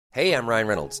Hey, I'm Ryan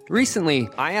Reynolds. Recently,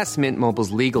 I asked Mint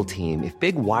Mobile's legal team if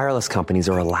big wireless companies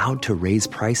are allowed to raise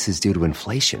prices due to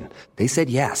inflation. They said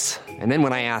yes. And then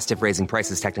when I asked if raising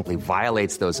prices technically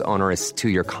violates those onerous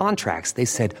two-year contracts, they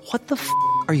said, "What the f***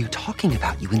 are you talking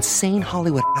about, you insane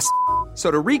Hollywood ass?" So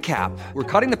to recap, we're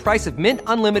cutting the price of Mint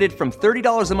Unlimited from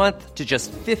 $30 a month to just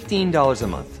 $15 a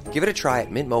month. Give it a try at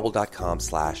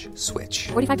mintmobile.com/switch.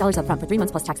 $45 up front for 3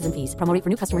 months plus taxes and fees. Promo rate for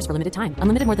new customers for limited time.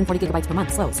 Unlimited more than 40 gigabytes per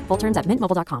month. Slows full terms at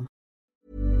mintmobile.com.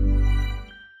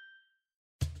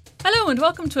 Hello and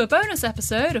welcome to a bonus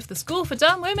episode of The School for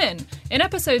Dumb Women. In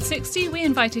episode 60, we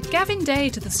invited Gavin Day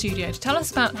to the studio to tell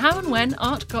us about how and when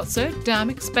art got so damn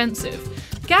expensive.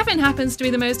 Gavin happens to be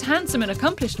the most handsome and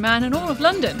accomplished man in all of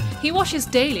London. He washes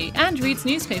daily and reads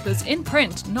newspapers in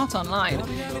print, not online.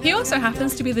 He also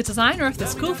happens to be the designer of the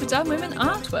School for Dumb Women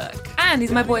artwork. And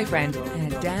he's my boyfriend,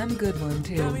 and a damn good one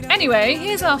too. Anyway,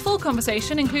 here's our full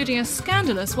conversation, including a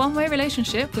scandalous one-way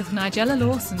relationship with Nigella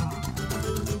Lawson.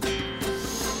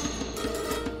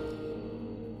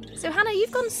 So, Hannah, you've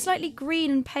gone slightly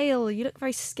green and pale. You look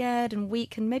very scared and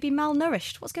weak and maybe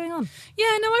malnourished. What's going on?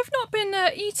 Yeah, no, I've not been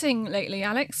eating lately,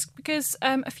 Alex, because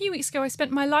a few weeks ago I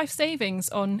spent my life savings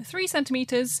on 3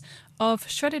 centimetres of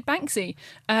shredded Banksy.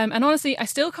 And honestly, I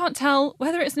still can't tell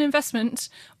whether it's an investment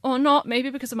or not,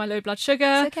 maybe because of my low blood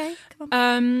sugar. It's okay, come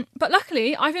on. But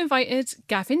luckily, I've invited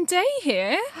Gavin Day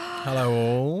here. Hello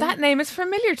all. That name is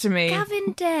familiar to me.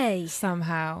 Gavin Day.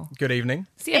 Somehow. Good evening.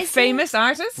 Is he a famous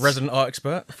artist? Resident art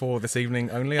expert for this evening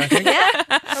only, I think.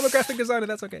 I'm a graphic designer,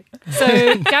 that's okay.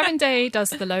 So Gavin Day does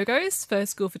the logos for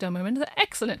School for Dumb Women, the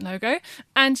excellent logo.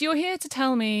 And you're here to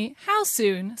tell me how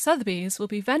soon Sotheby's will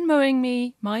be Venmoing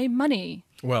me my money.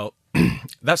 Well,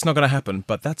 that's not going to happen,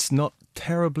 but that's not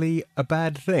terribly a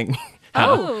bad thing.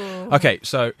 Oh. Okay,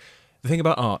 so the thing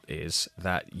about art is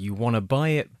that you want to buy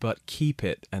it but keep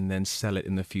it and then sell it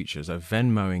in the future. So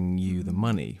Venmoing you the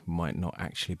money might not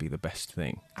actually be the best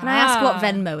thing. Can I ask what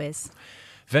Venmo is?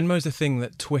 Venmo's the thing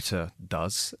that Twitter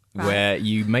does, where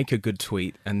you make a good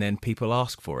tweet and then people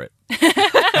ask for it.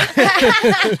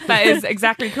 That is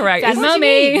exactly correct. That's It's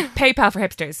me. PayPal for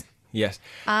hipsters. Yes.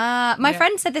 My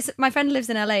friend said this. My friend lives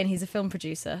in LA and he's a film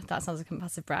producer. That sounds like a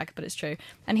massive brag, but it's true.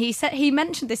 And he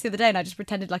mentioned this the other day, and I just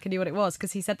pretended like I knew what it was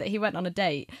because he said that he went on a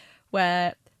date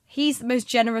where he's the most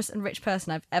generous and rich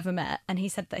person I've ever met, and he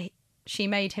said that she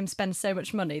made him spend so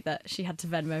much money that she had to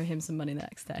Venmo him some money the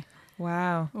next day.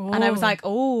 Wow. And I was like,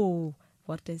 oh,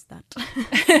 what is that?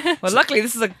 Well, luckily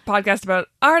this is a podcast about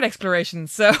art exploration,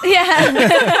 so...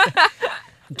 Yeah.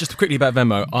 Just quickly about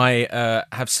Venmo, I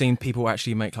have seen people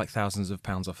actually make like thousands of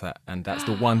pounds off that, and that's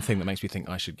the one thing that makes me think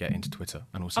I should get into Twitter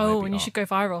and also maybe and you art. should go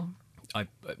viral.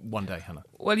 One day, Hannah.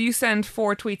 Well, you send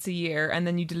 4 tweets a year and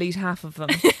then you delete half of them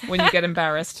when you get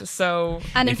embarrassed, so...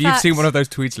 And If in you've fact, seen one of those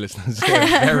tweets, listeners, they're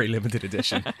a very limited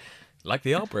edition. Like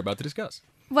the art we're about to discuss.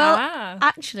 well, Ah.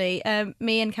 actually,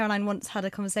 me and Caroline once had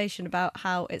a conversation about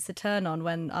how it's a turn on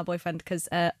when our boyfriend, because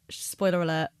spoiler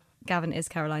alert, Gavin is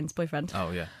Caroline's boyfriend.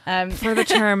 Oh, yeah. For the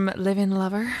term live-in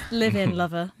lover. Live-in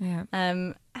lover. Yeah.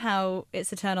 How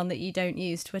it's a turn on that you don't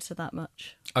use Twitter that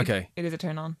much. Okay. It is a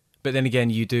turn on. But then again,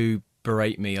 you do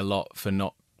berate me a lot for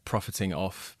not profiting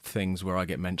off things where I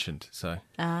get mentioned, so...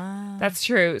 That's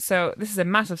true. So this is a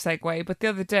massive segue, but the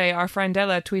other day our friend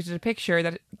Ella tweeted a picture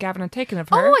that Gavin had taken of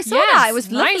her. Oh, I saw that. It was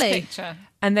Nice lovely. picture.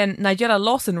 And then Nigella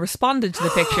Lawson responded to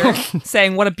the picture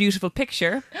saying, what a beautiful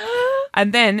picture.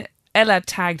 And then Ella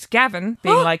tagged Gavin,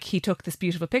 being like, he took this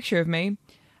beautiful picture of me.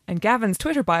 And Gavin's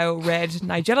Twitter bio read,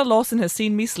 Nigella Lawson has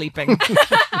seen me sleeping.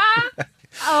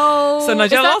 Oh, So Nigella is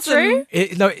that Lawson... true?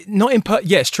 Not in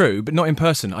yeah, it's true, but not in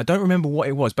person. I don't remember what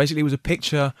it was. Basically, it was a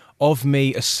picture of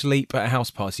me asleep at a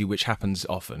house party, which happens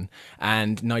often.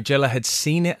 And Nigella had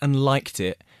seen it and liked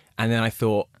it. And then I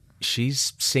thought,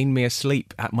 she's seen me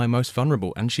asleep at my most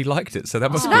vulnerable, and she liked it. So that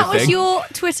must So be a that was thing. your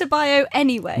Twitter bio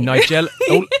anyway. Nigella,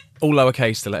 all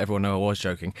lowercase to let everyone know I was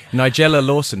joking. Nigella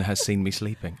Lawson has seen me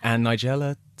sleeping, and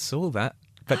Nigella saw that,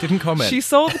 but didn't comment. She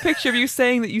saw the picture of you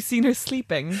saying that you've seen her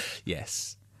sleeping.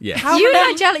 Yes. Yes. How You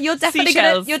many and Nigella, you're definitely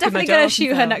seashells gonna did Nigella gonna shoot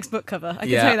her found? next book cover. I can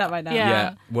tell you that right now.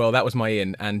 Yeah. Well, that was my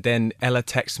in, and then Ella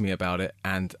texted me about it,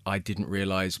 and I didn't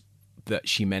realise that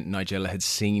she meant Nigella had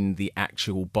seen the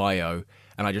actual bio,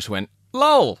 and I just went,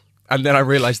 lol. And then I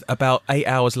realised about 8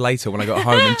 hours later when I got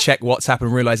home and checked WhatsApp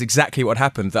and realised exactly what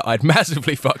happened, that I'd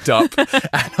massively fucked up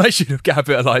and I should have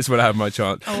capitalised when I had my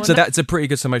chance. So that's a pretty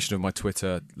good summation of my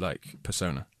Twitter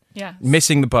persona. Yeah.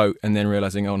 Missing the boat and then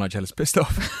realising, oh, Nigella's pissed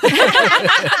off.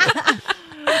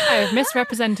 I've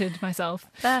misrepresented myself.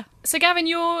 There. So, Gavin,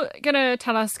 you're going to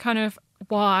tell us kind of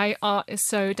why art is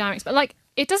so damn expensive. Like,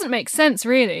 it doesn't make sense,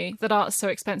 really, that art's so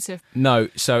expensive. No,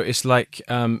 so it's like,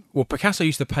 Picasso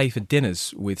used to pay for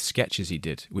dinners with sketches he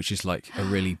did, which is like a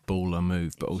really baller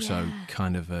move, but also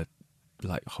kind of a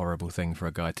like horrible thing for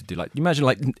a guy to do. Like, imagine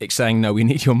like saying, "No, we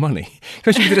need your money,"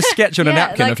 because you did a sketch on a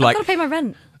napkin of like, I've got to pay my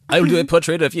rent. I will do a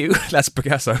portrait of you. That's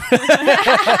Picasso.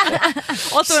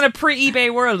 Also in a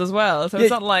pre-eBay world as well, so it's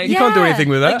not like you can't do anything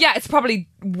with that. Like, yeah, it's probably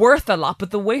worth a lot,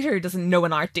 but the waiter doesn't know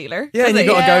an art dealer. Yeah, and does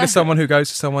you've he? got to go to someone who goes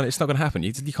to someone. It's not going to happen.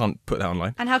 You can't put that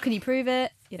online. And how can you prove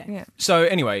it? You know. Yeah. So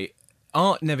anyway,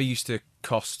 art never used to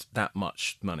cost that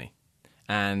much money.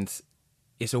 And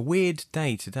it's a weird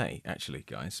day today, actually,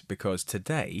 guys, because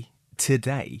today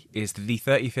is the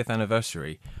 35th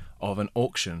anniversary of an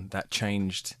auction that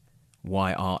changed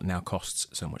why art now costs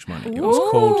so much money. It was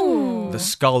called the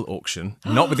Skull Auction,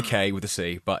 not with a K, with a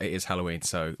C, but it is Halloween,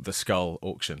 so the Skull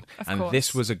Auction. Of course.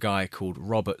 This was a guy called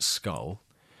Robert Skull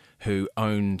who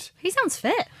owned... He sounds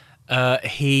fit.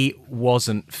 He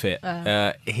wasn't fit.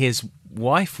 His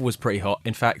wife was pretty hot.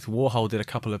 In fact, Warhol did a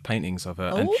couple of paintings of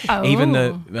her. And even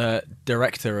the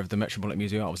director of the Metropolitan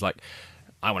Museum of Art was like,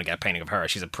 I want to get a painting of her.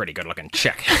 She's a pretty good-looking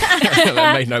chick. They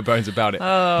made no bones about it.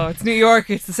 Oh, it's New York.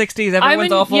 It's the 60s.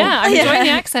 Everyone's awful. Yeah, I'm enjoying the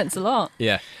accents a lot.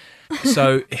 Yeah.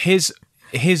 So his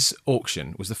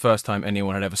auction was the first time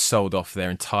anyone had ever sold off their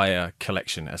entire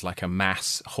collection as like a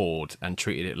mass hoard and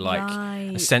treated it like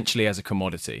essentially as a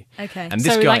commodity. Okay. And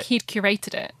this So, guy, like, he'd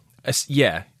curated it.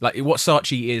 yeah, like what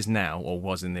Saatchi is now or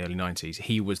was in the early 90s,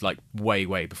 he was like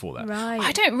way before that. Right.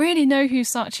 I don't really know who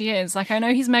Saatchi is. Like, I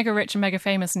know he's mega rich and mega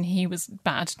famous, and he was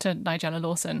bad to Nigella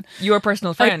Lawson. Your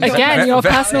personal friend. Again, your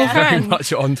personal Very friend.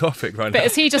 much on topic right But now.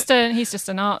 is he just he's just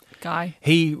an art guy?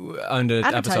 He owned an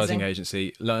advertising Advertising.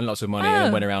 agency, learned lots of money, and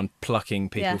then went around plucking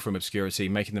people from obscurity,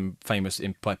 making them famous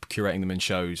by curating them in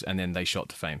shows, and then they shot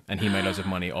to fame. And he made loads of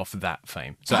money off that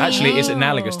fame. So actually, it's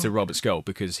analogous to Robert Skull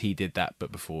because he did that,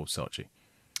 but before Saatchi.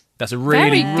 That's a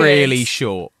really, Very good. really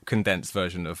short, condensed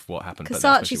version of what happened. Because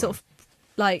but that's Saatchi basically sort of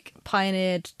like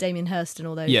pioneered Damien Hirst and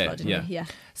all those. Yeah, lot, didn't yeah. he? Yeah.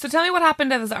 So tell me what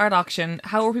happened at this art auction.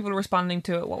 How were people responding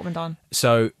to it? What went on?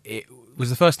 So it was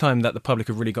the first time that the public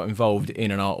have really got involved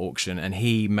in an art auction, and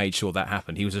he made sure that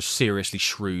happened. He was a seriously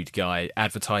shrewd guy,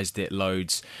 advertised it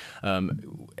loads.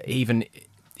 Even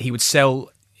he would sell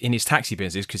in his taxi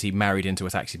business, because he married into a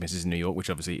taxi business in New York, which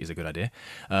obviously is a good idea,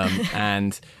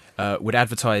 and would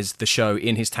advertise the show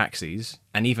in his taxis,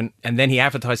 and then he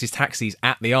advertised his taxis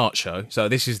at the art show. So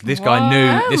this guy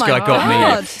knew, this guy got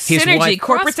me. His Synergy, wife,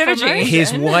 corporate synergy. Cross-promotion.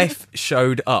 his wife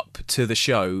showed up to the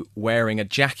show wearing a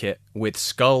jacket with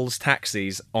Skull's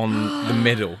taxis on the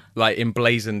middle, like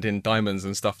emblazoned in diamonds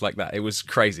and stuff like that. It was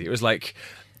crazy. It was like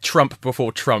Trump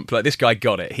before Trump. Like, this guy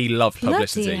got it. He loved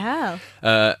publicity. Bloody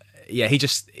hell. Yeah, he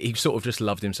sort of just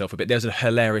loved himself a bit. There's a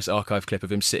hilarious archive clip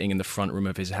of him sitting in the front room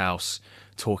of his house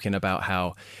talking about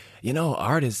how,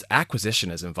 art is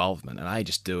acquisition is involvement, and I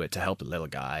just do it to help the little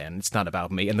guy, and it's not about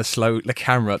me. And the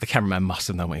cameraman must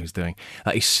have known what he was doing.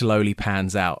 Like, he slowly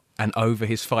pans out, and over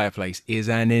his fireplace is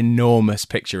an enormous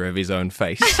picture of his own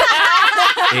face.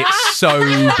 It's so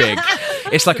big.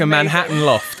 It's like a Manhattan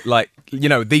loft. Like,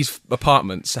 these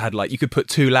apartments had, like, you could put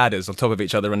two ladders on top of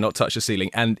each other and not touch the ceiling,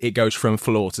 and it goes from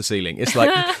floor to ceiling. It's like,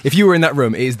 if you were in that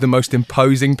room, it is the most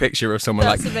imposing picture of someone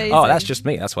That's like, amazing. oh, that's just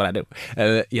me. That's what I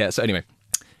do. So anyway,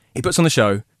 he puts on the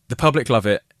show. The public love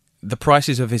it. The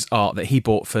prices of his art that he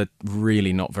bought for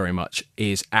really not very much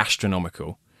is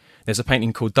astronomical. There's a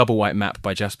painting called Double White Map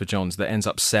by Jasper Johns that ends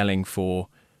up selling for...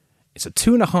 It's a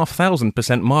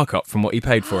 2,500% markup from what he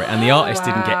paid for it, and the artist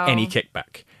didn't get any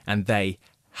kickback, and they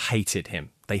hated him.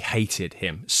 They hated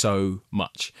him so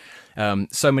much.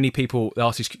 So many people, the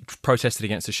artists protested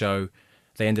against the show.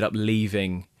 They ended up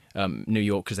leaving New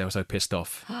York because they were so pissed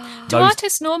off. Do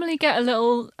artists normally get a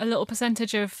little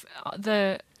percentage of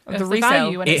the resale?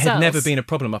 value when it It had sells? never been a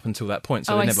problem up until that point,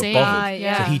 so Oh, they I never see. bothered. Right,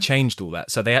 yeah. So he changed all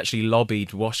that. So they actually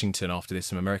lobbied Washington after this,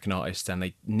 some American artists, and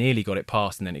they nearly got it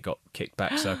passed, and then it got kicked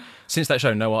back. So since that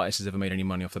show, no artist has ever made any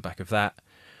money off the back of that.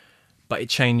 But it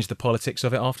changed the politics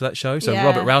of it after that show. So Yeah.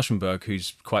 Robert Rauschenberg,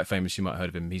 who's quite famous, you might have heard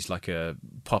of him. He's like a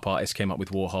pop artist, came up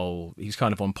with Warhol. He's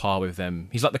kind of on par with them.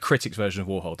 He's like the critics' version of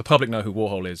Warhol. The public know who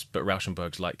Warhol is, but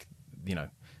Rauschenberg's like, the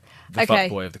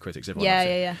fuckboy of the critics. Everyone loves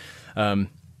it. Yeah.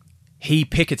 He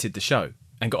picketed the show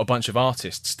and got a bunch of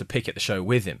artists to picket the show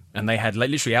with him. And they had,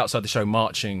 like, literally outside the show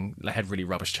marching. They had really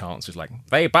rubbish chants. It was like,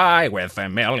 they buy with their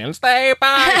millions, they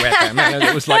buy with their millions.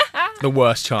 It was like the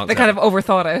worst chant. They kind of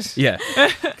overthought it. Yeah.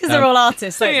 Because they're all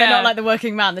artists. Like, yeah. They're not like the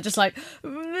working man. They're just like,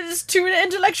 it's too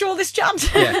intellectual, this chant.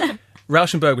 Yeah.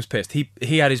 Rauschenberg was pissed.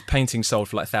 He had his paintings sold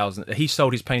for like $1,000. He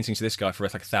sold his paintings to this guy for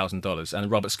like $1,000,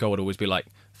 and Robert Skull would always be like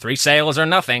 3 sales or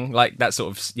nothing. Like that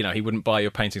sort of, he wouldn't buy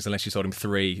your paintings unless you sold him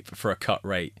 3 for a cut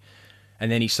rate.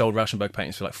 And then he sold Rauschenberg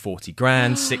paintings for like 40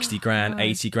 grand, 60 grand,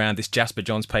 80 grand. This Jasper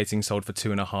Johns painting sold for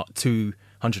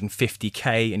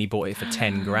 250k, and he bought it for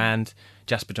 10 grand.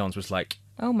 Jasper Johns was like,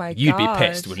 oh my god, you'd be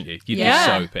pissed, wouldn't you? You'd be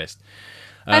so pissed.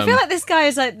 I feel like this guy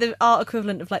is like the art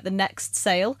equivalent of like the Next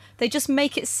sale. They just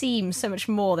make it seem so much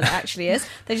more than it actually is.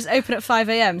 They just open at 5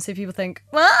 a.m. so people think,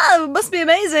 wow, it must be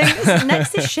amazing. This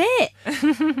Next is shit.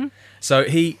 So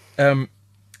he, Robert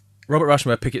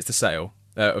Rauschenberg pickets the sale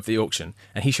of the auction,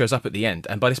 and he shows up at the end.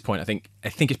 And by this point, I think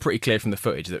it's pretty clear from the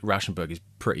footage that Rauschenberg is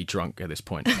pretty drunk at this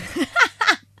point.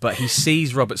 But he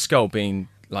sees Robert Skull being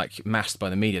like masked by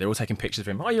the media. They're all taking pictures of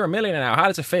him. Oh, you're a millionaire now. How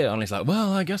does it feel? And he's like,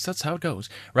 well, I guess that's how it goes.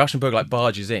 Rauschenberg like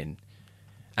barges in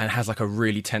and has like a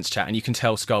really tense chat, and you can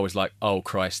tell Skull is like, oh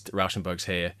Christ, Rauschenberg's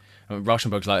here. And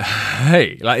Rauschenberg's like,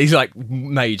 hey, like he's like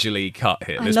majorly cut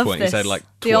here at this point. He's had like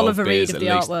 12 the Oliver beers Reed of at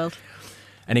the least. art world.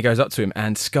 And he goes up to him,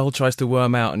 and Skull tries to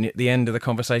worm out, and at the end of the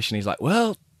conversation he's like,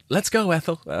 well, let's go,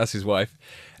 Ethel. That's his wife.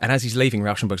 And as he's leaving,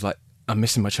 Rauschenberg's like, I'm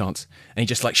missing my chance. And he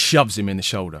just like shoves him in the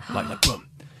shoulder, like boom.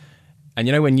 And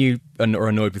you know when you are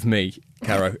annoyed with me,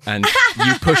 Caro, and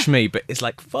you push me, but it's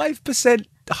like 5%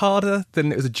 harder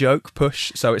than it was a joke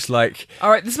push. So it's like... All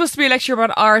right, this must be a lecture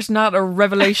about art, not a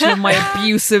revelation of my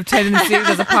abusive tendencies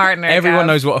as a partner. Everyone Gav.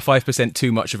 knows what a 5%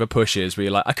 too much of a push is, where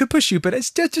you're like, I could push you, but it's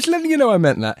just letting you know I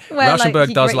meant that. Well, Rauschenberg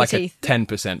like, does you like grit a your teeth.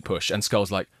 10% push, and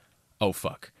Skull's like, oh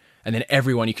fuck. And then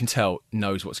everyone, you can tell,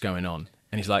 knows what's going on.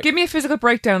 And he's like... Give me a physical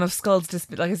breakdown of Skull's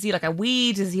disability. Like, is he like a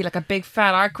weed? Is he like a big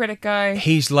fat art critic guy?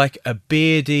 He's like a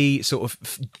beardy, sort of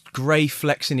grey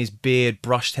flecks in his beard,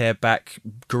 brushed hair back,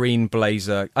 green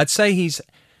blazer. I'd say he's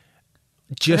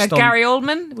just like on... Gary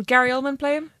Oldman? Would Gary Oldman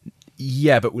play him?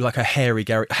 Yeah, but like a hairy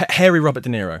Robert De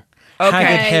Niro. Okay.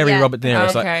 Haggard, hairy yeah. Robert De Niro.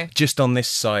 It's Okay. like just on this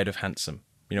side of handsome.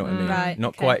 You know what I mean? Right, Not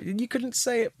okay. quite. You couldn't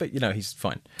say it, but he's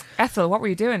fine. Ethel, what were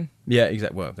you doing? Yeah,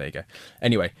 exactly. Well, there you go.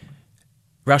 Anyway,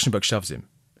 Rauschenberg shoves him,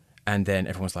 and then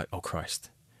everyone's like, "Oh Christ!"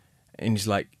 And he's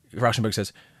like, Rauschenberg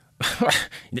says,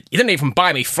 "You didn't even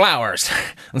buy me flowers."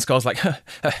 And Skull's like,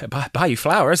 "Buy you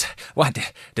flowers? What?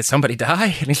 Did somebody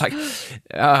die?" And he's like,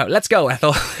 "Let's go,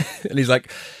 Ethel." And he's like,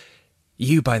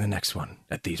 "You buy the next one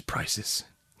at these prices.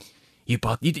 You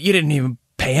didn't even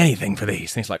pay anything for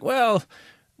these." And he's like, "Well,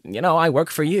 I work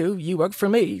for you. You work for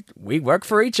me. We work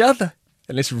for each other."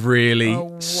 And it's really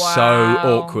so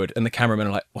awkward. And the cameramen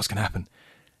are like, "What's going to happen?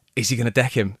 Is he going to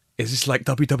deck him? Is this like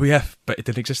WWF?" But it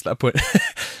didn't exist at that point.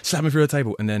 Slam him through a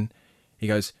table. And then he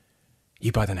goes,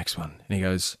 "You buy the next one." And he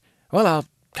goes, "Well, I'll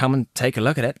come and take a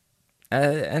look at it.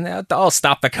 And I'll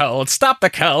stop the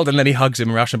cold. And then he hugs him,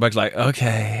 and Rauschenberg's like,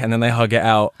 "Okay." And then they hug it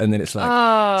out. And then it's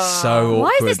like, so awkward.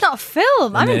 Why is this not a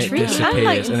film? I'm And then it intrigued. I'm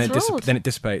like disappears, and enthralled. then it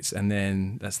dissipates, and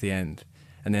then that's the end.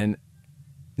 And then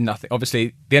nothing.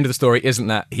 Obviously, the end of the story isn't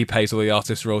that he pays all the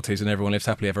artists royalties and everyone lives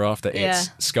happily ever after. Yeah.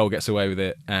 It's Skull gets away with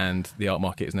it, and the art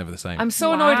market is never the same. I'm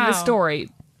so annoyed with the Wow. story,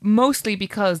 mostly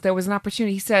because there was an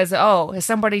opportunity. He says, "Oh, has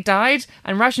somebody died?"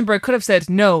 And Rauschenberg could have said,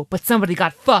 "No, but somebody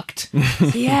got fucked."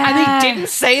 Yeah. And he didn't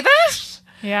say that?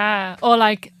 Yeah. Or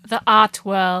like the art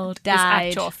world Died.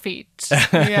 is at your feet.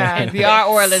 Yeah, the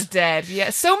art world is dead. Yeah,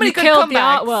 so many You good killed the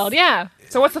comebacks. art world, yeah.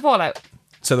 So what's the fallout?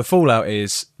 So the fallout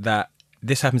is that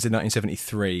this happens in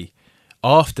 1973.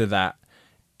 After that,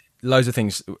 loads of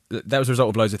things. That was a result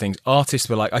of loads of things. Artists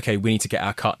were like, "Okay, we need to get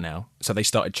our cut now," so they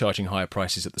started charging higher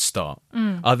prices at the start.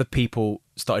 Other people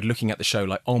started looking at the show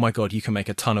like, "Oh my god, you can make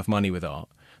a ton of money with art."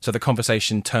 So the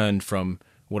conversation turned from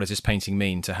what does this painting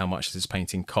mean to how much does this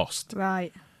painting cost,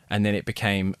 Right. and then it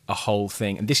became a whole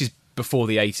thing. And this is before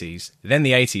the 80s. Then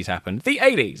the 80s happened. The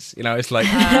 80s, it's like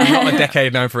not a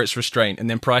decade known for its restraint, and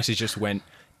then prices just went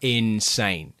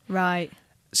insane. Right.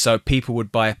 So people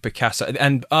would buy a Picasso,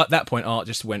 and at that point, art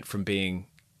just went from being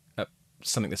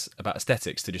something that's about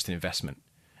aesthetics to just an investment.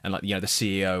 And like the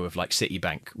CEO of like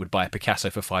Citibank would buy a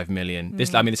Picasso for $5 million.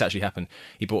 This actually happened.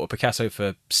 He bought a Picasso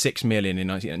for $6 million in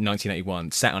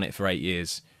 1981, sat on it for 8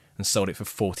 years, and sold it for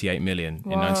 $48 million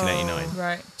in 1989.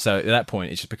 Right. So at that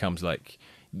point, it just becomes like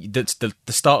that's the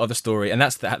start of the story, and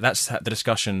that's the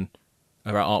discussion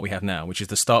about art we have now, which is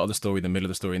the start of the story, the middle of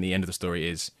the story, and the end of the story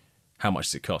is how much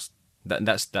does it cost.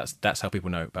 That's how people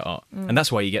know about art, and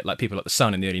that's why you get like people like the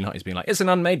Sun in the early 90s being like, "It's an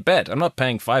unmade bed. I'm not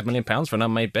paying £5 million for an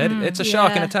unmade bed. It's a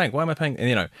shark in a tank. Why am I paying?"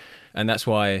 And that's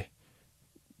why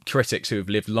critics who have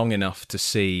lived long enough to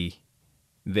see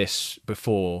this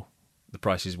before the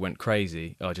prices went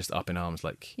crazy are just up in arms.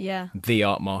 Like, Yeah. the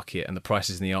art market and the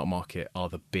prices in the art market are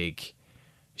the big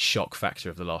shock factor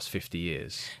of the last 50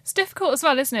 years. It's difficult as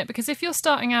well, isn't it? Because if you're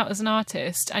starting out as an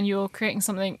artist and you're creating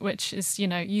something which is,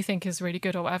 you think is really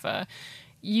good or whatever,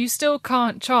 you still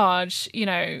can't charge,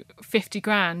 50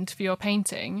 grand for your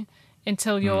painting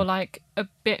until you're like a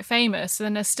bit famous. So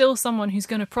then there's still someone who's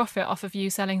going to profit off of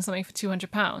you selling something for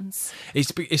 £200.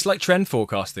 It's like trend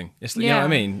forecasting. You know what I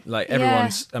mean? Like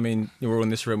everyone's, I mean, we're all in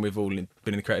this room, we've all been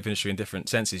in the creative industry in different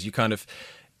senses.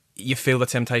 You feel the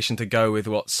temptation to go with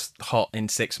what's hot in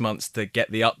 6 months to get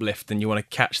the uplift, and you want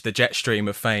to catch the jet stream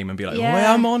of fame and be like,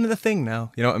 well, I'm on the thing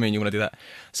now. You know what I mean? You want to do that.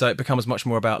 So it becomes much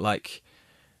more about like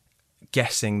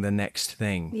guessing the next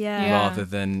thing rather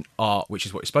than art, which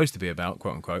is what it's supposed to be about,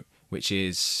 quote unquote, which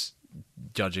is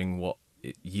judging what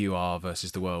you are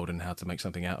versus the world and how to make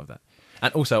something out of that.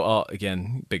 And also art,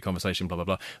 again, big conversation, blah, blah,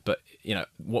 blah. But,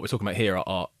 what we're talking about here are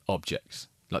art objects.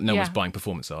 Like, no one's buying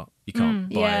performance art. You can't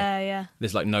buy it. Yeah.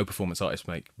 There's, like, no performance artists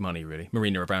make money, really.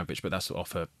 Marina Abramovich, but that's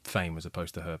off her fame as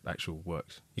opposed to her actual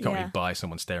works. You can't really buy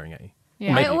someone staring at you.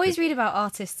 Yeah. I always read about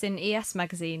artists in ES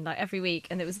magazine, like every week,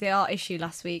 and it was the art issue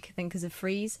last week, I think, because of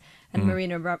Freeze, and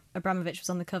Marina Abramovich was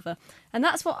on the cover, and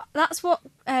that's what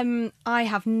I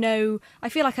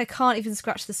feel like I can't even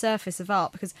scratch the surface of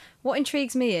art, because what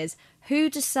intrigues me is who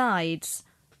decides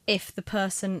if the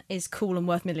person is cool and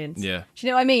worth millions. Yeah. Do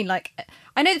you know what I mean? Like,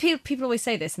 I know that people always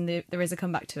say this, and there is a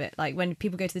comeback to it. Like when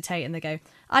people go to the Tate and they go,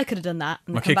 "I could have done that,"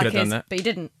 and My the kid could comeback have done is, that. "But you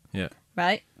didn't." Yeah.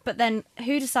 Right? But then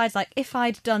who decides, like, if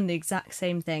I'd done the exact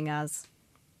same thing as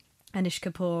Anish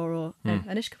Kapoor or...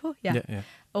 Anish Kapoor? Yeah.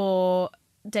 Or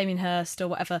Damien Hirst or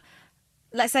whatever.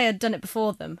 Let's say I'd done it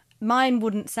before them. Mine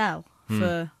wouldn't sell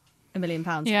for £1 million.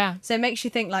 Yeah. So it makes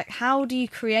you think, like, how do you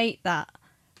create that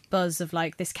buzz of,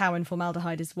 like, this cow in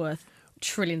formaldehyde is worth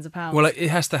trillions of pounds? Well,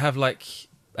 it has to have, like,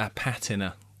 a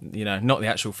patina, not the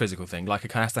actual physical thing. Like,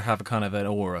 it has to have a kind of an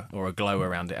aura or a glow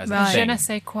around it as a Je thing. ne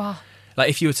sais quoi.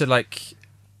 Like, if you were to, like...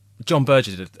 John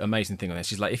Burgess did an amazing thing on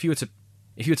this. He's like, if you were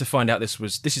to find out this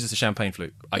is just a champagne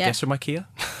flute, I guess from IKEA.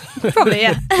 Probably,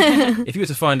 yeah. If you were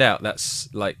to find out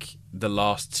that's like the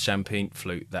last champagne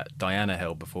flute that Diana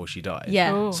held before she died,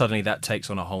 Yeah. Ooh. suddenly that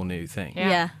takes on a whole new thing.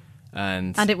 Yeah.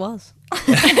 And And it was.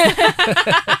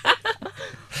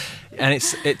 and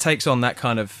it takes on that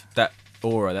kind of that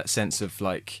aura, that sense of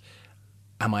like,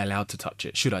 am I allowed to touch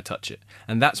it? Should I touch it?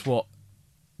 And that's what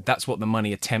the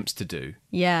money attempts to do.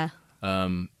 Yeah.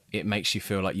 It makes you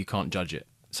feel like you can't judge it.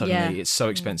 Suddenly it's so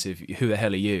expensive. Who the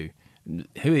hell are you?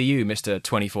 Who are you, Mr.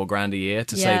 24 grand a year,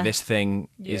 to say this thing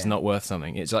is not worth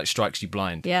something? It's like strikes you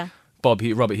blind. Yeah.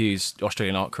 Robert Hughes,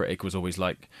 Australian art critic, was always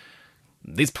like,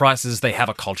 these prices, they have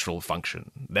a cultural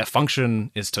function. Their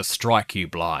function is to strike you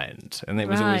blind. And it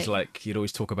was always like, he'd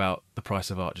always talk about the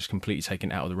price of art just completely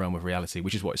taken out of the realm of reality,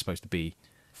 which is what it's supposed to be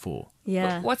for.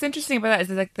 Yeah. What's interesting about that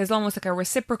is there's almost like a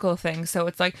reciprocal thing. So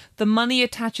it's like the money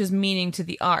attaches meaning to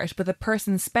the art, but the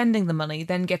person spending the money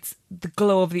then gets the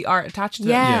glow of the art attached to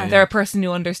them. They're a person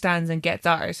who understands and gets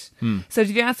art. So do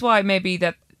you think that's why maybe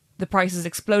that the prices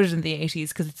exploded in the 80s,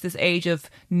 because it's this age of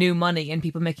new money and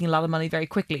people making a lot of money very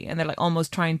quickly, and they're like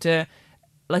almost trying to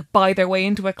like buy their way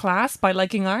into a class by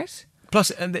liking art?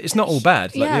 Plus, and it's not all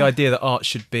bad. Like the idea that art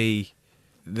should be...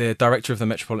 The director of the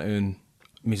Metropolitan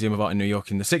Museum of Art in New York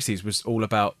in the 60s was all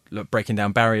about breaking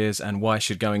down barriers, and why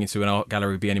should going into an art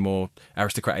gallery be any more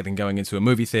aristocratic than going into a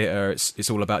movie theatre. It's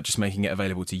all about just making it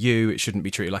available to you. It shouldn't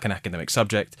be treated like an academic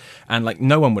subject. And like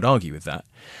no one would argue with that.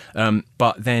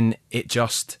 But then it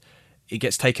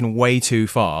gets taken way too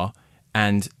far,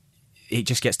 and it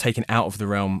just gets taken out of the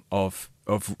realm of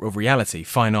reality.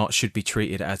 Fine art should be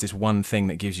treated as this one thing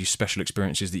that gives you special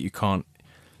experiences that you can't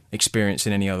experience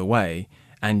in any other way.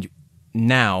 And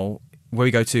now where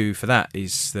we go to for that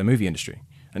is the movie industry,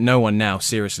 and no one now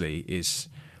seriously is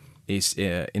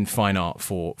in fine art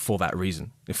for that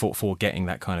reason, for getting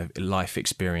that kind of life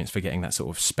experience, for getting that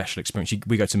sort of special experience.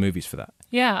 We go to movies for that.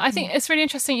 Yeah, I think it's really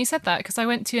interesting you said that, because I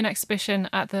went to an exhibition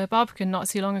at the Barbican not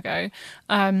too long ago,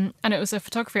 and it was a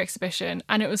photography exhibition,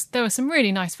 and there were some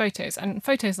really nice photos, and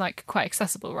photos like quite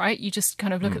accessible, right? You just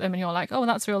kind of look at them and you're like, oh,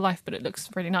 that's real life, but it looks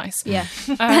really nice. Yeah.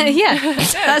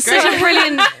 That's such a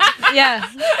brilliant... Yeah.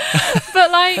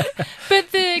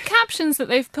 But the captions that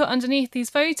they've put underneath these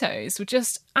photos were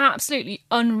just absolutely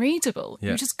unreadable.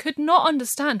 Yeah. You just could not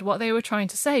understand what they were trying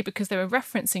to say, because they were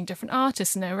referencing different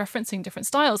artists and they were referencing different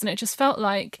styles, and it just felt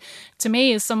like, to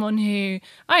me, as someone who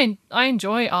I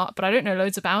enjoy art, but I don't know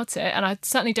loads about it, and I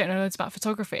certainly don't know loads about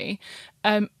photography,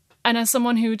 and as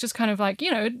someone who just kind of like,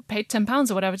 paid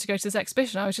 £10 or whatever to go to this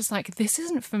exhibition, I was just like, this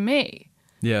isn't for me.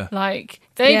 Yeah. Like,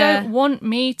 they don't want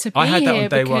me to be I had that here on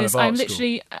day one because of art I'm school.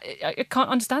 literally, I can't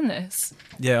understand this.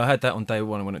 Yeah, I had that on day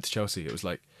one. I went to Chelsea. It was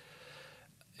like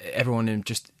everyone in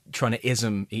just trying to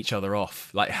ism each other off,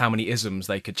 like how many isms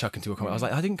they could chuck into a comment. I was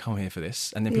like, I didn't come here for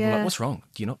this. And then people were like, what's wrong?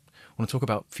 Do you not want to talk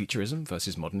about futurism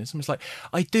versus modernism? It's like,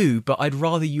 I do, but I'd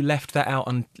rather you left that out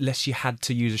unless you had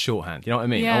to use a shorthand. You know what I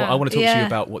mean? Yeah. I want to talk to you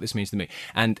about what this means to me.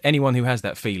 And anyone who has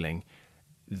that feeling,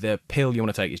 the pill you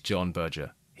want to take is John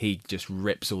Berger. He just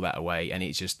rips all that away, and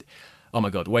it's just, oh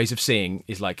my God, Ways of Seeing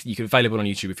is like, you can available on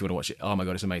YouTube if you want to watch it. Oh my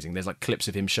God, it's amazing. There's like clips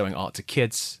of him showing art to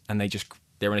kids, and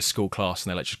they're in a school class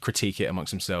and they like just critique it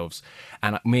amongst themselves.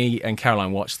 And me and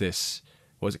Caroline watched this,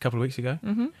 what was it, a couple of weeks ago?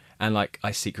 Mm-hmm. And like I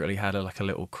secretly had a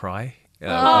little cry on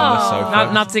the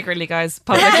sofa. Not secretly, guys.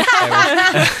 Public.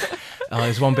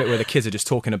 There's one bit where the kids are just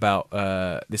talking about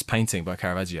this painting by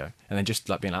Caravaggio, and then just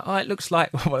like being like, "Oh, it looks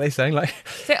like," what are they saying? Like,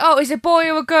 say, "Oh, is it a boy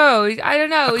or a girl? I don't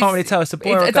know. I can't really tell. It's a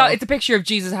boy or a girl." It's a picture of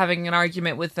Jesus having an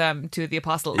argument with two of the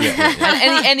apostles.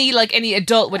 And any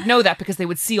adult would know that because they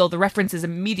would see all the references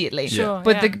immediately. Sure,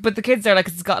 but the kids are like,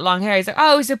 "It's got long hair." He's like,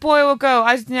 "Oh, is it a boy or a girl?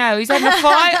 I don't know. He's having a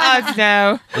fight. I don't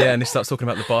know." Yeah, and he starts talking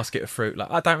about the basket of fruit. Like,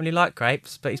 I don't really like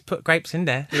grapes, but he's put grapes in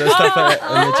there. You know, stuff like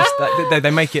that. And they're just like,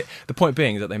 they make it. The point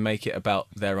being is that they make it about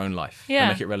their own life. Yeah.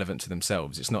 They make it relevant to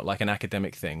themselves. It's not like an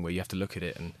academic thing where you have to look at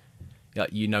it and, like,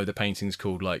 the painting's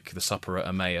called like the Supper at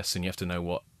Emmaus, and you have to know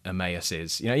what Emmaus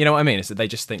is. You know what I mean? It's that they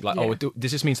just think like, oh,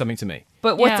 does this mean something to me?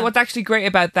 But what's actually great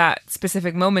about that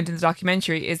specific moment in the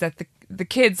documentary is that the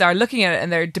kids are looking at it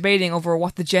and they're debating over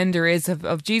what the gender is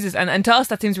of Jesus, and to us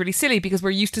that seems really silly because we're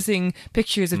used to seeing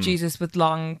pictures of Jesus with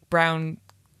long brown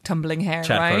tumbling hair,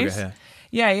 Chad right? Kroger hair.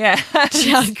 Yeah.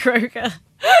 Chad Kroger.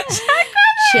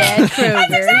 Chad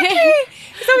Kroger.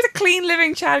 He's always a clean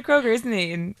living Chad Kroger, isn't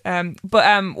he? And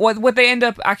what they end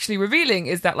up actually revealing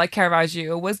is that like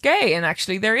Caravaggio was gay, and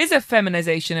actually there is a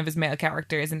feminization of his male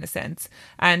characters in a sense,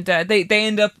 and they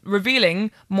end up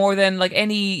revealing more than like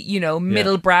any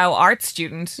middle brow art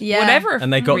student would ever.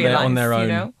 And they got there on their own, you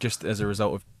know? just as a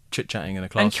result of chit chatting in a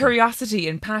classroom and curiosity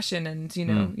and passion, and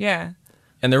yeah.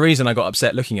 And the reason I got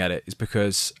upset looking at it is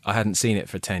because I hadn't seen it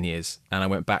for 10 years, and I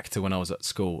went back to when I was at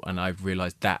school, and I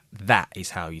realised that is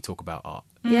how you talk about art.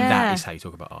 Yeah. That is how you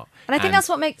talk about art. And I think that's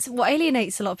what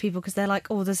alienates a lot of people, because they're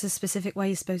like, oh, there's a specific way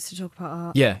you're supposed to talk about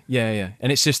art. Yeah.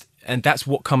 And it's just, and that's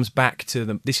what comes back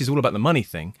to this is all about the money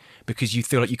thing, because you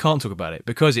feel like you can't talk about it,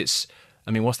 because it's, I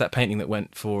mean, what's that painting that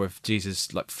went for of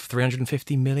Jesus, like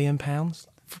 £350 million?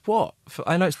 For what?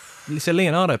 I know it's a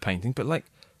Leonardo painting, but like,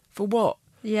 for what?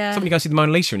 Yeah. Somebody goes see the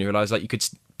Mona Lisa and you realise like you could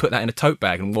put that in a tote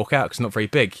bag and walk out because it's not very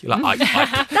big. You're like,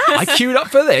 I queued up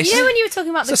for this. You know when you were talking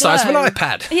about it's the glow? It's the size of an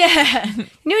iPad. Yeah. You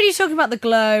know when you were talking about the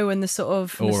glow and the sort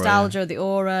of Aura, nostalgia, the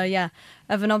aura,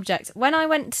 of an object. When I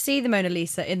went to see the Mona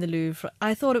Lisa in the Louvre,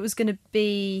 I thought it was going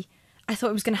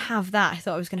to have that. I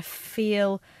thought I was going to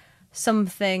feel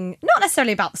something, not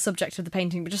necessarily about the subject of the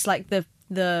painting, but just like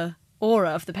the aura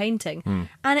of the painting.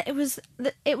 And it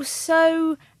was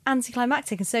so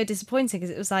anticlimactic and so disappointing, because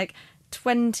it was like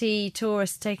 20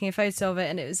 tourists taking a photo of it,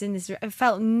 and it was in this, it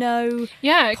felt no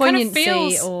it kind of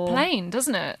feels or plain,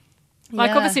 doesn't it? Like,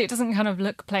 Yeah. obviously it doesn't kind of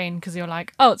look plain because you're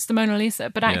like, oh, it's the Mona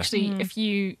Lisa, but actually if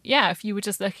you were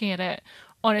just looking at it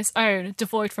on its own,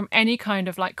 devoid from any kind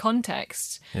of like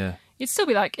context, you'd still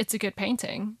be like, it's a good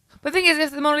painting. But the thing is, if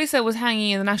the Mona Lisa was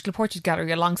hanging in the National Portrait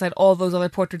Gallery alongside all those other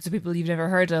portraits of people you've never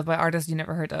heard of by artists you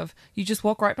never heard of, you just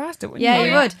walk right past it, wouldn't you? Yeah,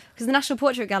 you would, because the National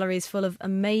Portrait Gallery is full of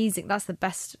amazing. That's the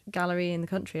best gallery in the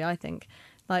country, I think.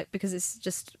 Like, because it's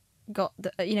just got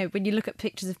when you look at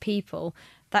pictures of people,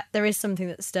 that there is something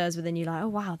that stirs within you. Like, oh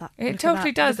wow, it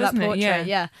totally does, doesn't it?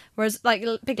 Yeah. Whereas like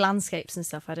big landscapes and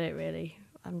stuff, I don't really.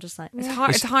 I'm just like,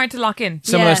 it's hard to lock in.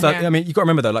 Some of those stuff. I mean, you've got to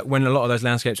remember though, like when a lot of those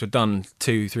landscapes were done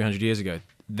 200-300 years ago,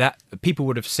 that people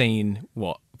would have seen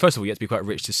what. First of all, you have to be quite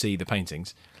rich to see the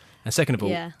paintings, and second of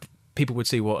all, people would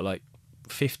see what, like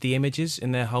 50 images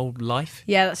in their whole life.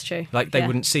 Yeah, that's true. Like they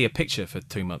wouldn't see a picture for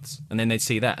 2 months, and then they'd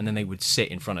see that, and then they would sit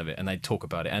in front of it and they'd talk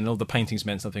about it, and all the paintings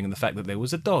meant something, and the fact that there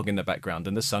was a dog in the background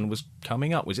and the sun was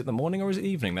coming up. Was it the morning or was it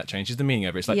evening? That changes the meaning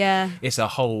of it. It's like it's a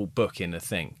whole book in a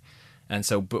thing. And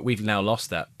so, but we've now lost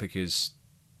that because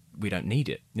we don't need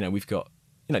it. We've got,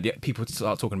 people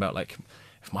start talking about like,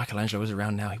 if Michelangelo was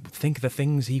around now, he would think of the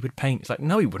things he would paint. It's like,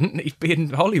 no, he wouldn't. He'd be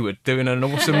in Hollywood doing an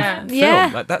awesome film. Yeah.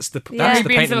 Like that's the He'd painting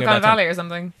be in of Silicon our time. Valley or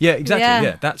something. Yeah, exactly.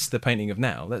 Yeah, that's the painting of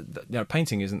now.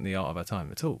 Painting isn't the art of our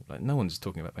time at all. Like no one's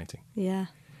talking about painting. Yeah.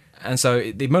 And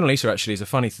so the Mona Lisa actually is a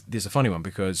funny one,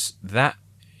 because that,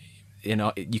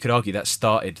 you could argue that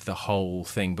started the whole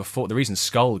thing. Before the reason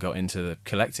Skull got into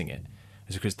collecting it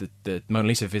is because the Mona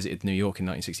Lisa visited New York in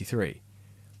 1963.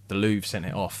 The Louvre sent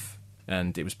it off,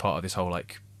 and it was part of this whole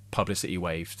like publicity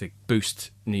wave to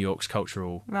boost New York's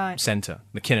cultural centre.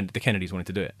 The Kennedys wanted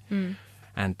to do it,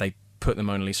 and they put the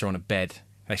Mona Lisa on a bed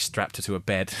They strapped her to a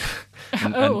bed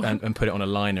and put it on a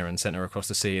liner and sent her across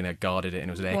the sea, and they guarded it, and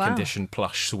it was an air-conditioned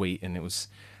plush suite, and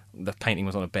the painting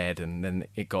was on a bed, and then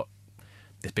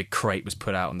this big crate was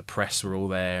put out, and the press were all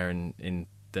there, and in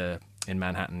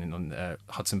Manhattan, on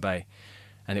Hudson Bay,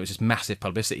 and it was this massive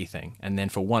publicity thing. And then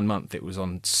for 1 month, it was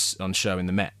on show in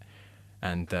the Met,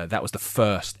 and that was the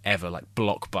first ever like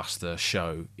blockbuster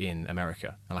show in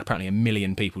America, and apparently 1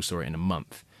 million people saw it in a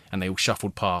month, and they all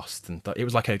shuffled past, and it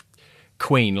was like a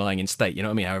queen lying in state, you know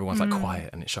what I mean? How everyone's like quiet,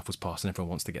 and it shuffles past, and everyone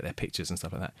wants to get their pictures and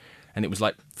stuff like that. And it was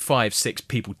like 5-6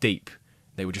 people deep.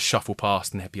 They would just shuffle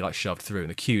past, and they'd be like shoved through,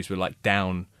 and the queues were like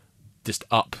down, just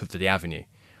up to the avenue,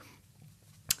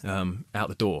 out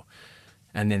the door.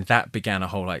 And then that began a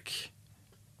whole like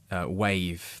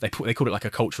wave. They called it like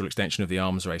a cultural extension of the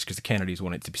arms race, because the Kennedys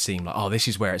wanted it to be seen like, oh, this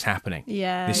is where it's happening.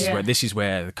 Yeah, this is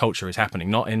where the culture is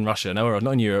happening, not in Russia,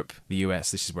 not in Europe, the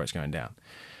US. This is where it's going down.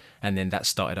 And then that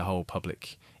started a whole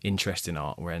public interest in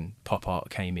art, when pop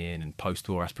art came in, and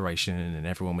post-war aspiration, and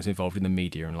everyone was involved in the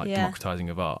media and like democratizing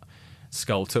of art.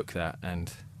 Skull took that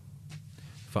and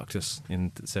fucked us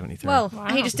in 73. Well,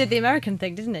 he just did the American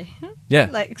thing, didn't he? Yeah.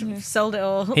 Like, sold it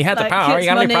all. He had the like, power, he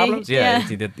had any money. problems. Yeah,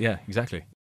 he did. Yeah, exactly.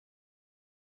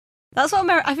 That's what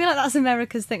I feel like that's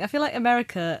America's thing. I feel like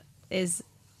America is,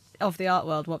 of the art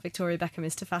world, what Victoria Beckham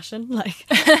is to fashion. Like,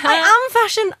 I am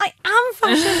fashion.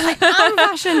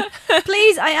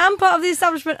 Please, I am part of the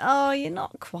establishment. Oh, you're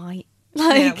not quite.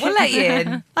 Like, we'll let you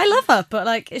in. I love her, but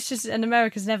like, it's just, and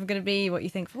America's never going to be what you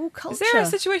think. Oh, culture. Is there a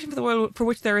situation for the world for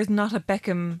which there is not a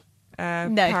Beckham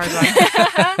No.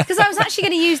 paradigm? Because I was actually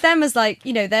going to use them as like,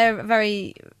 you know, they're a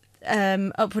very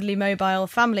upwardly mobile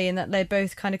family, in that they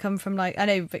both kind of come from like, I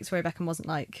know Victoria Beckham wasn't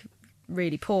like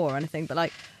really poor or anything, but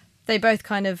like they both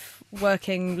kind of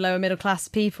working lower middle class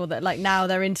people that like now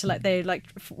they're into like, they like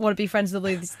want to be friends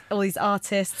with all these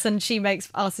artists, and she makes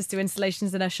artists do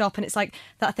installations in her shop, and it's like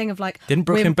that thing of like, Didn't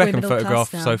Brooklyn we're Beckham middle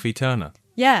photograph class now. Sophie Turner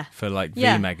Yeah. for like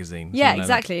Yeah. V magazine? Yeah, something like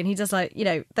that? exactly. And he does like,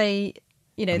 they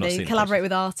I've not they seen collaborate it.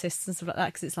 with artists and stuff like that,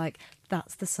 because it's like,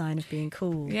 that's the sign of being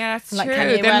cool. Yeah, that's And, like, true.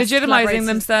 Kanye They're West legitimizing collaborates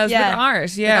themselves with art.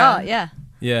 With Yeah. art, yeah.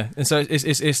 Yeah, and so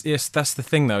it's that's the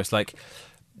thing though. It's like,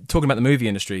 talking about the movie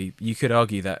industry, you could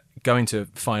argue that going to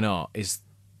fine art is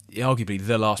arguably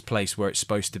the last place where it's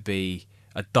supposed to be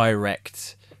a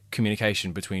direct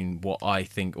communication between what I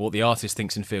think, or what the artist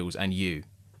thinks and feels, and you.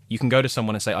 You can go to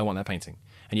someone and say, I want that painting,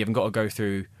 and you haven't got to go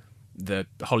through the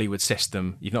Hollywood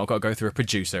system. You've not got to go through a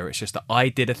producer. It's just that I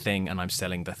did a thing and I'm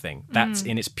selling the thing. That's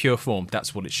in its pure form.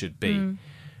 That's what it should be.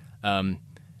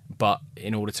 But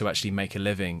in order to actually make a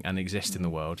living and exist in the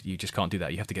world, you just can't do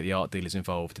that. You have to get the art dealers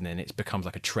involved, and then it becomes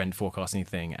like a trend forecasting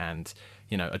thing. And,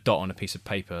 you know, a dot on a piece of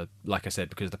paper, like I said,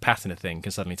 because the pattern of thing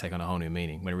can suddenly take on a whole new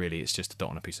meaning, when really it's just a dot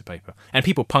on a piece of paper. And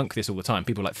people punk this all the time.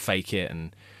 People like fake it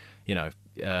and, you know,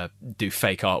 do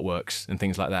fake artworks and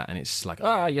things like that. And it's like,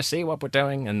 you see what we're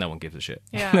doing? And no one gives a shit.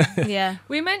 Yeah. Yeah.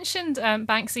 We mentioned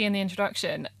Banksy in the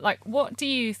introduction. Like, what do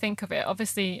you think of it?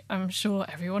 Obviously, I'm sure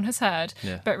everyone has heard,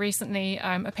 but recently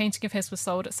a painting of his was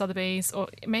sold at Sotheby's, or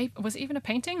was it even a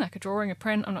painting, like a drawing, a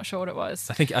print? I'm not sure what it was.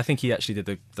 I think he actually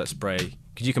did that spray,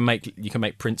 because you can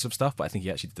make prints of stuff, but I think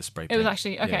he actually did the spray paint. It was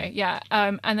actually, okay, yeah.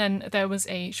 And then there was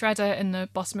a shredder in the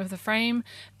bottom of the frame,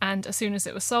 and as soon as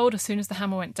it was sold, as soon as the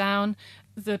hammer went down,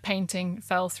 the painting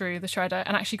fell through the shredder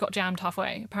and actually got jammed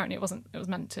halfway. Apparently it was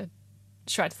meant to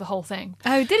shred the whole thing.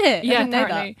 Oh, did it? Yeah, I didn't know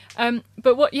apparently.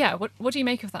 But what do you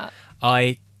make of that?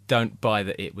 I don't buy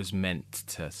that it was meant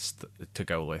to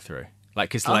go all the way through. Like,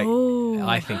 because like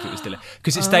I think it was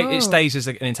because it stays as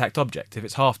an intact object. If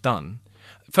it's half done,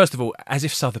 first of all, as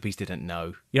if Sotheby's didn't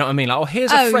know. You know what I mean? Like,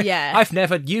 here's a frame. Yeah. I've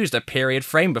never used a period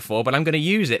frame before, but I'm going to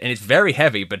use it, and it's very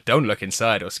heavy. But don't look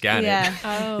inside or scan Yeah.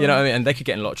 it. You know what I mean? And they could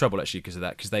get in a lot of trouble actually because of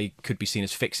that, because they could be seen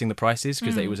as fixing the prices,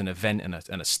 because it was an event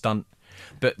and a stunt.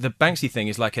 But the Banksy thing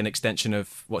is like an extension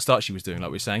of what Starchy was doing, like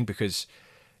we were saying, because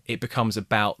it becomes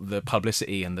about the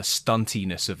publicity and the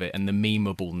stuntiness of it and the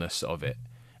memeableness of it.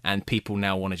 And people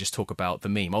now want to just talk about the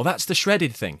meme. Oh, that's the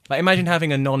shredded thing. Like, imagine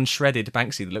having a non-shredded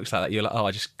Banksy that looks like that. You're like, oh,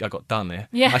 I got done there.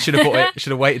 Yeah. I should have bought it. Should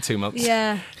have waited 2 months.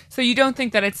 Yeah. So you don't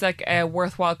think that it's like a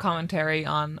worthwhile commentary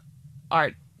on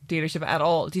art dealership at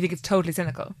all? Do you think it's totally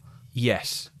cynical?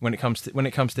 Yes, when it comes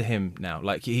to him now,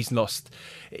 like, he's lost.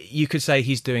 You could say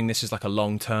he's doing this as like a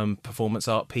long-term performance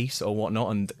art piece or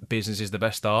whatnot, and business is the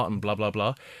best art and blah blah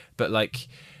blah. But like,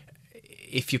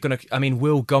 if you're gonna, I mean,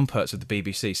 Will Gompertz of the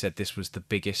BBC said this was the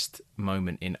biggest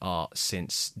moment in art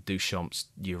since Duchamp's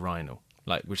urinal,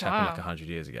 like, which happened like 100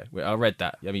 years ago. I read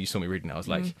that. I mean, you saw me reading it. I was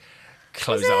like,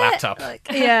 close the laptop.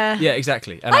 Yeah. Yeah,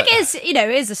 exactly. And Like, it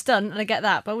is a stunt, and I get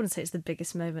that, but I wouldn't say it's the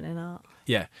biggest moment in art.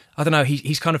 Yeah, I don't know.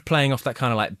 He's kind of playing off that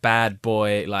kind of like bad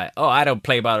boy, like, oh, I don't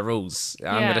play by the rules.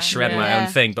 I'm going to shred my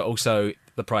own thing, but also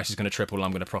the price is going to triple.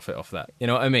 I'm going to profit off that. You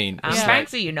know what I mean? I'm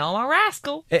fancy, you know, I'm a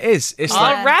rascal. It is. It's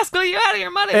I'll rascal you out of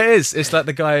your money. It is. It's like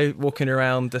the guy walking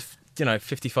around,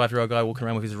 55-year-old guy walking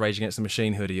around with his Rage Against the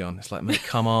Machine hoodie on. It's like, mate,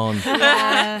 come on.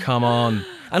 Come on.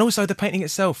 And also the painting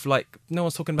itself, like, no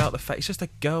one's talking about the fact. It's just a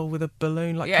girl with a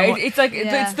balloon. Like, yeah, it's like,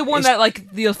 it's the one that, like,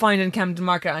 you'll find in Camden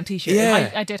Market on t-shirt.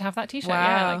 Yeah. I did have that t-shirt,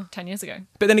 like 10 years ago.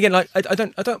 But then again, like, I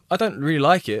don't really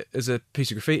like it as a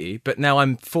piece of graffiti, but now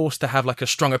I'm forced to have, like, a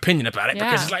strong opinion about it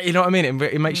because, it's like, you know what I mean?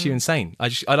 It makes you insane.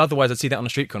 Otherwise I'd see that on the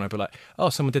street corner, I'd be like, oh,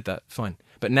 someone did that, fine.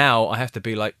 But now I have to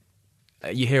be like,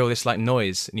 you hear all this like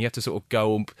noise and you have to sort of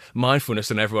go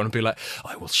mindfulness on everyone and be like,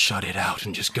 I will shut it out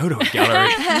and just go to a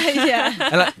gallery.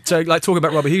 And so talking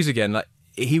about Robert Hughes again, like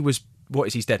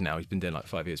he's dead now, he's been dead like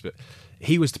 5 years, but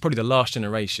he was probably the last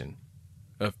generation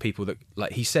of people that,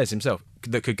 like he says himself,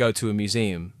 that could go to a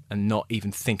museum and not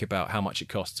even think about how much it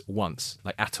costs once,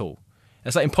 like at all.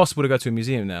 It's like impossible to go to a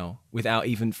museum now without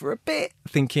even for a bit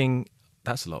thinking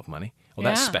that's a lot of money or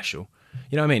that's special.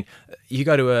 You know what I mean? You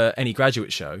go to any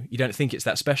graduate show, you don't think it's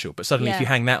that special, but suddenly if you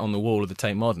hang that on the wall of the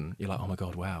Tate Modern, you're like, oh my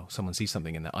God, wow, someone sees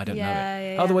something in that. I don't know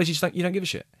it. Otherwise, you don't give a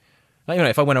shit. Like, you know,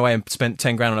 if I went away and spent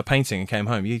 10 grand on a painting and came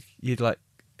home, you'd like...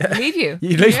 Leave you.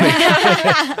 You'd leave me.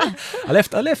 I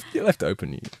left it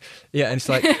open. Yeah, and it's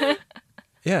like...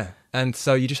 Yeah, and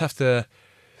so you just have to...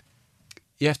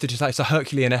 You have to just, like, it's a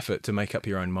Herculean effort to make up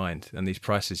your own mind, and these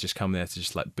prices just come there to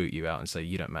just like boot you out and say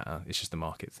you don't matter. It's just a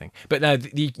market thing. But no,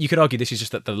 you could argue this is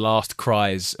just the last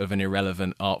cries of an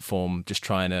irrelevant art form, just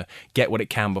trying to get what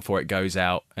it can before it goes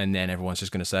out, and then everyone's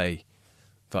just going to say,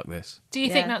 "Fuck this." Do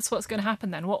you think that's what's going to happen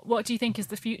then? What do you think is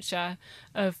the future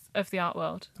of the art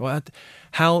world? Well,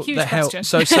 how Huge the hell? question.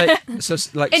 So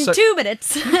 2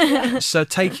 minutes. So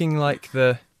taking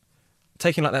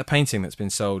that painting that's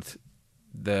been sold.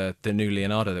 The new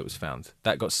Leonardo that was found,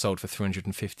 that got sold for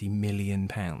 £350 million.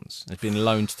 It's been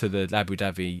loaned to the Abu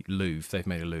Dhabi Louvre. They've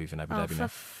made a Louvre in Abu Dhabi now.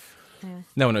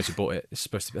 No one knows who bought it. It's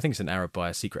supposed to be, I think it's an Arab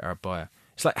buyer, secret Arab buyer.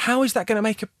 It's like, how is that going to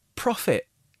make a profit?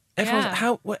 Everyone's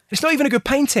like, it's not even a good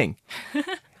painting.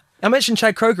 I mentioned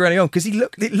Chad Kroger early on because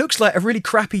it looks like a really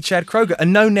crappy Chad Kroger, a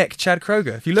no-neck Chad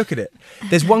Kroger. If you look at it,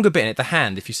 there's one good bit in it. The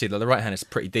hand, if you see, like, the right hand is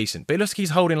pretty decent, but it looks like he's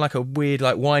holding like a weird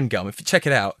like wine gum. If you check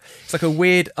it out, it's like a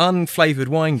weird unflavoured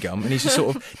wine gum, and he's just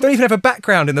sort of don't even have a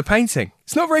background in the painting.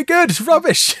 It's not very good. It's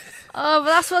rubbish. Oh, but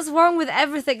that's what's wrong with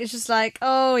everything. It's just like,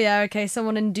 oh yeah, okay,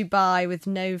 someone in Dubai with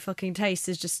no fucking taste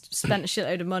has just spent a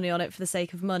shitload of money on it for the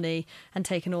sake of money and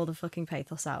taken all the fucking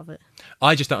pathos out of it.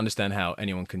 I just don't understand how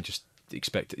anyone can just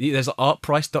expect it. There's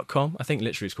artprice.com. I think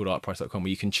literally it's called artprice.com, where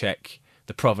you can check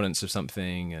the provenance of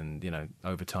something and, you know,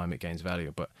 over time it gains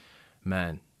value. But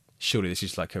man, surely this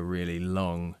is like a really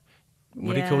long,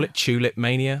 what do you call it? Tulip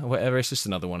mania or whatever. It's just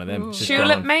another one of them.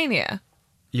 Tulip mania?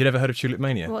 You never heard of Tulip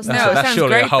Mania? It that's sounds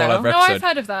surely great, a whole though. other No, episode. I've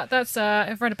heard of that. That's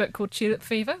I've read a book called Tulip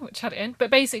Fever, which had it in. But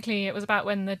basically, it was about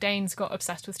when the Danes got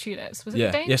obsessed with tulips. Was it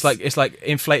the Danes? Yeah, it's like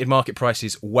inflated market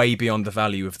prices way beyond the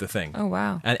value of the thing. Oh,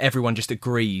 wow. And everyone just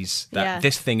agrees that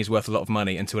this thing is worth a lot of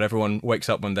money until everyone wakes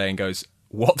up one day and goes,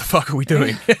 what the fuck are we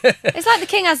doing? It's like the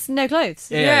king has no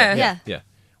clothes. Yeah.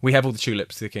 We have all the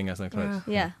tulips, the king has no clothes.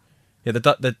 Yeah. Yeah,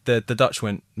 the Dutch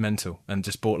went mental and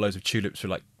just bought loads of tulips for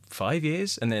like 5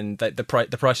 years, and then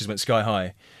the prices went sky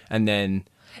high, and then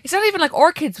it's not even like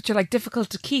orchids, which are like difficult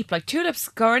to keep. Like tulips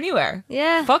go anywhere.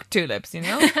 Yeah. Fuck tulips, you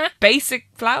know. Basic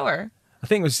flower. I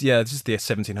think it was this is the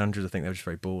 1700s. I think they were just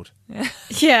very bored.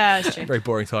 Yeah, that's true. Very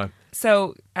boring time.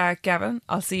 So, Gavin,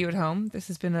 I'll see you at home. This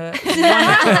has been a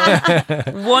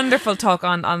wonderful talk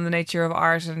on the nature of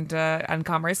art and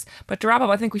commerce. But to wrap up,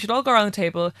 I think we should all go around the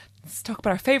table. Let's talk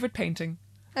about our favourite painting.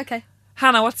 Okay.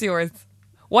 Hannah, what's yours?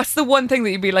 What's the one thing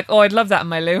that you'd be like, oh, I'd love that in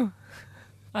my loo?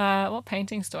 What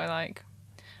paintings do I like?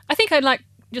 I think I'd like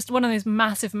just one of those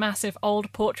massive, massive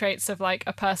old portraits of like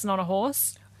a person on a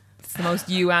horse. It's the most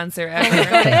you answer Oh my ever.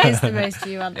 God, it is the most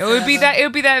you answer. It would be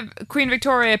that Queen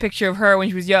Victoria picture of her when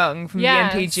she was young from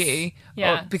Yes. the MPG.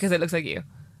 Yeah. Because it looks like you.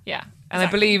 Yeah. And I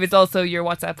believe it's also your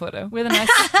WhatsApp photo. with a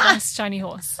nice shiny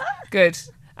horse. Good.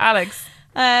 Alex.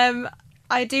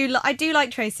 I do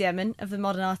like Tracy Emin of the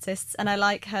Modern Artists, and I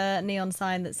like her neon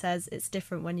sign that says "It's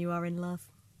different when you are in love."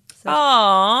 So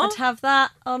Aww. I'd have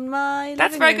that on my.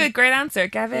 That's living very room. good. Great answer,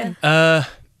 Gavin.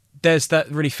 There's that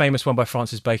really famous one by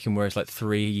Francis Bacon where it's like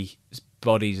 3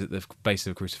 bodies at the base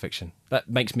of a crucifixion. That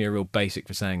makes me a real basic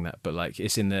for saying that, but like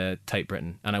it's in the Tate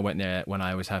Britain, and I went there when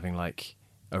I was having like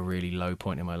a really low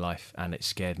point in my life, and it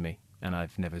scared me, and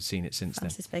I've never seen it since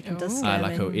Francis then. Bacon does I scare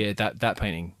like me. that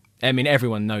painting. I mean,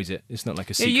 everyone knows it. It's not like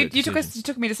a secret. You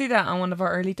took me to see that on one of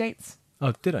our early dates.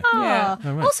 Oh, did I? Yeah.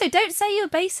 Oh, right. Also, don't say you're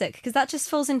basic because that just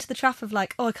falls into the trap of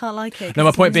like, oh, I can't like it. No,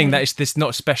 my point being that it's this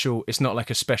not special. It's not like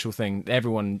a special thing.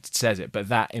 Everyone says it, but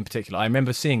that in particular, I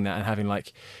remember seeing that and having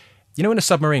like, you know, when a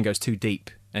submarine goes too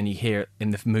deep and you hear it in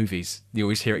the movies, you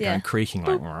always hear it going creaking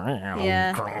like,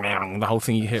 the whole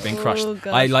thing. You hear it being crushed. Oh,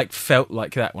 gosh. I like felt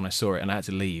like that when I saw it, and I had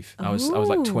to leave. I was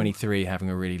like 23, having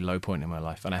a really low point in my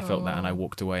life, and I felt that, and I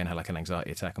walked away and had like an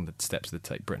anxiety attack on the steps of the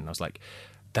Tate Britain. I was like,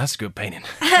 that's good painting.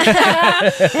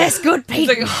 That's good It's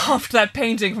painting. like huffed that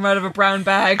painting from out of a brown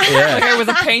bag. Like it was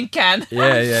a paint can.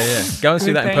 Yeah. Go and see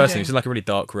Good that in person. painting. It's in like a really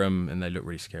dark room, and they look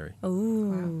really scary.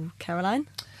 Ooh, Caroline.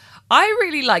 I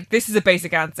really like, this is a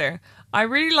basic answer. I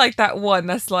really like that one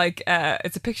that's like,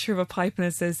 it's a picture of a pipe and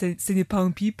it says, c'est du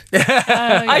pain pipe.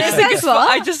 I just think it's what?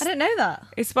 I don't know that.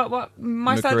 It's about what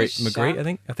Marcel Magritte, I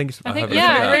think. I think it's. I think- hope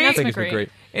yeah, it's- I think I that's think it's Magritte. Magritte.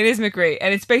 It is McGree,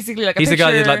 and it's basically like a He's the picture.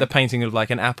 guy who did like the painting of like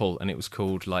an apple, and it was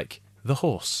called like the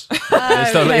horse.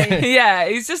 Okay. Yeah,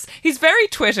 he's very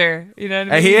Twitter, you know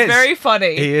what I mean? He He's is very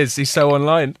funny. He is. He's so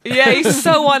online. Yeah, he's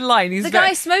so online. He's The very...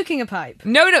 guy smoking a pipe.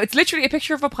 No, it's literally a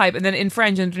picture of a pipe, and then in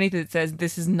French underneath it says,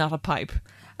 "This is not a pipe,"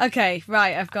 Okay,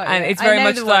 right, I've got and you. it's I very know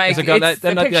much the like one. There's a guy it's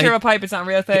that- a that- picture he- of a pipe. It's not a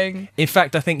real thing. In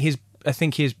fact, I think his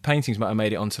paintings might have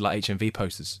made it onto like HMV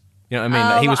posters. You know what I mean?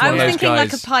 Like, he was I one was of those thinking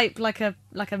guys. like a pipe,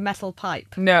 like a metal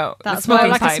pipe. No, That's the smoking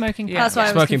why- like a pipe. smoking Yeah. pipe. That's why I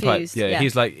was Smoking confused. pipe. Yeah,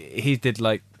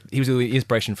 he was the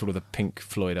inspiration for all the Pink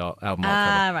Floyd album art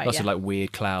cover. Right, Lots of yeah. like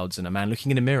weird clouds and a man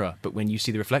looking in a mirror, but when you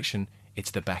see the reflection,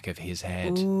 it's the back of his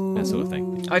head. That sort of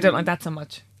thing. I don't like that so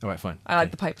much. All right, fine. I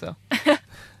like the pipe though.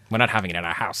 We're not having it in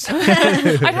our house. I'd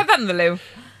have that in the loo.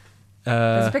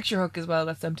 There's a picture hook as well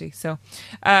that's empty. So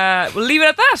we'll leave it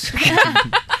at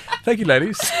that. Thank you,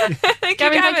 ladies. Thank Gavin, you,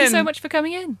 Gavin. thank you so much for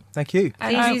coming in. Thank you.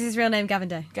 And Please use his real name, Gavin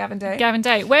Day. Gavin Day. Gavin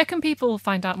Day, where can people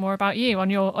find out more about you on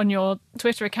your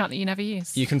Twitter account that you never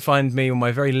use? You can find me on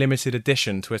my very limited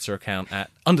edition Twitter account at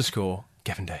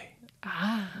 _Gavin Day.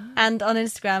 And on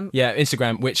Instagram. Yeah,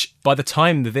 Instagram, which by the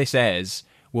time that this airs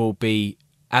will be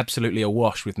absolutely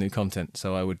awash with new content.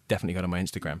 So I would definitely go to my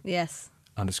Instagram, Yes,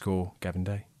 _Gavin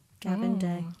Day, Gavin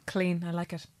Day. Clean. I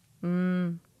like it.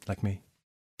 like me.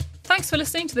 Thanks for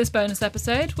listening to this bonus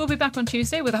episode. We'll be back on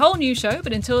Tuesday with a whole new show,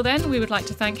 but until then, we would like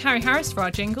to thank Harry Harris for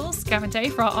our jingles, Gavin Day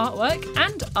for our artwork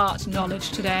and art knowledge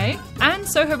today, and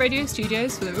Soho Radio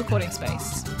Studios for the recording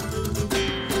space.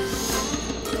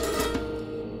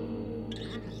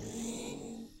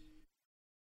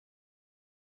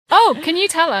 Oh, can you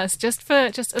tell us, just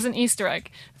as an Easter egg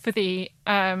for the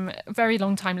very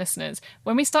long time listeners,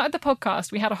 when we started the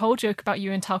podcast, we had a whole joke about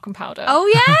you and talcum powder. Oh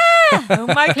yeah. Oh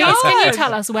my god. Please, can you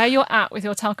tell us where you're at with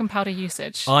your talcum powder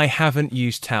usage? I haven't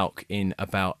used talc in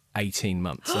about 18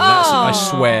 months. And I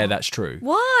swear that's true.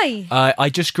 Why? I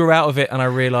just grew out of it and I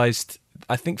realised,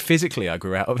 I think physically I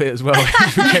grew out of it as well.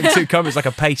 It became too common. It's like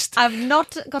a paste. I've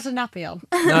not got a nappy on.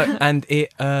 No, and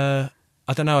it,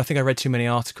 I don't know, I think I read too many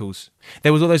articles.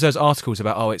 There was all those articles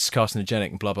about, oh, it's carcinogenic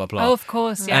and blah, blah, blah. Oh, of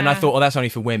course, yeah. And I thought, oh, that's only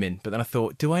for women. But then I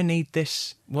thought, do I need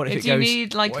this? What if Do it you goes...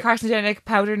 need like what, carcinogenic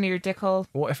powder near your dick hole?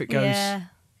 what if it goes... Yeah.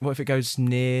 What if it goes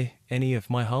near any of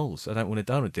my holes? I don't want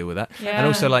to deal with that. Yeah. And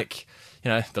also, like, you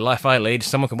know, the life I lead,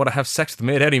 someone can want to have sex with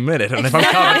me at any minute. And if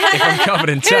I'm covered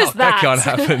in talc, that can't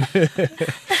happen.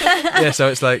 Yeah, so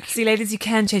it's like... See, ladies, you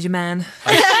can change a man.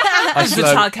 I The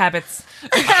talc habits.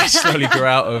 slowly grew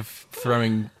out of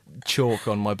throwing chalk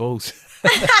on my balls.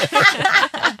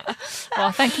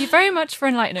 Well, thank you very much for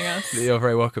enlightening us. You're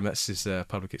very welcome. That's his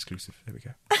public exclusive. There we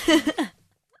go.